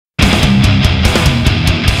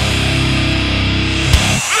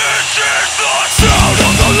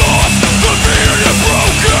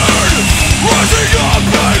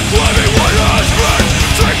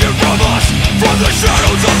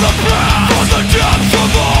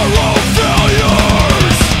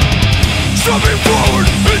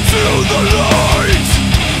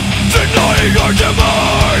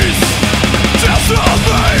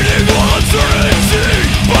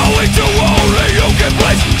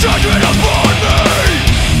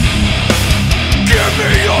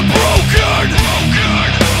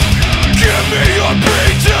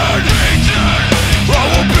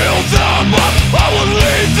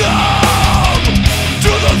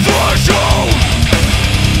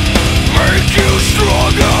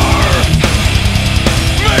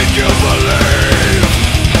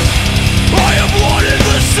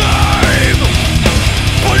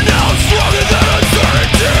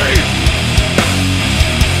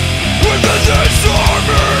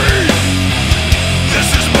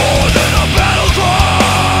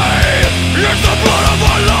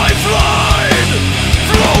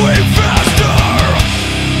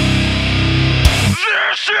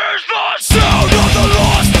is the sound of the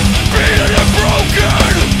lost, beaten and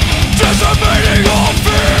broken, decimating all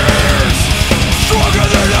fears. Stronger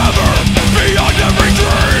than ever, beyond every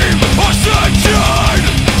dream, ascension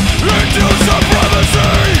into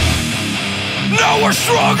supremacy. Now we're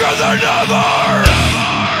stronger than ever,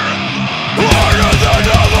 harder than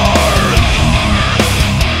ever.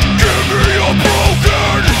 Give me your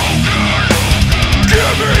broken,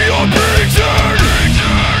 give me your beaten.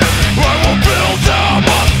 I will build them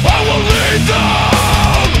up, I will lead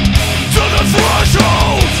them to the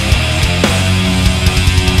threshold.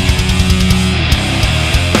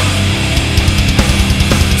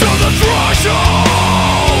 To the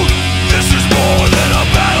threshold. This is more than a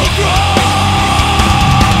battle cry.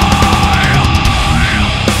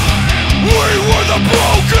 We were the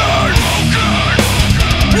broken,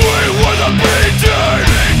 we were the beaten.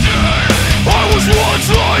 I was once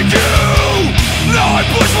like you, now I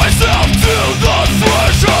push myself to the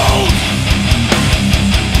threshold.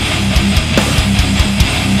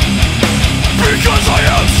 Because I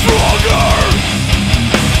am stronger,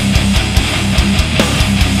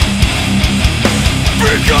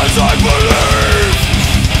 because I believe.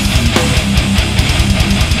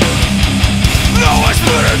 Now I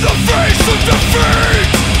spit in the face of defeat.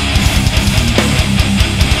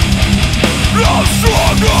 I'm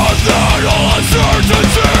stronger than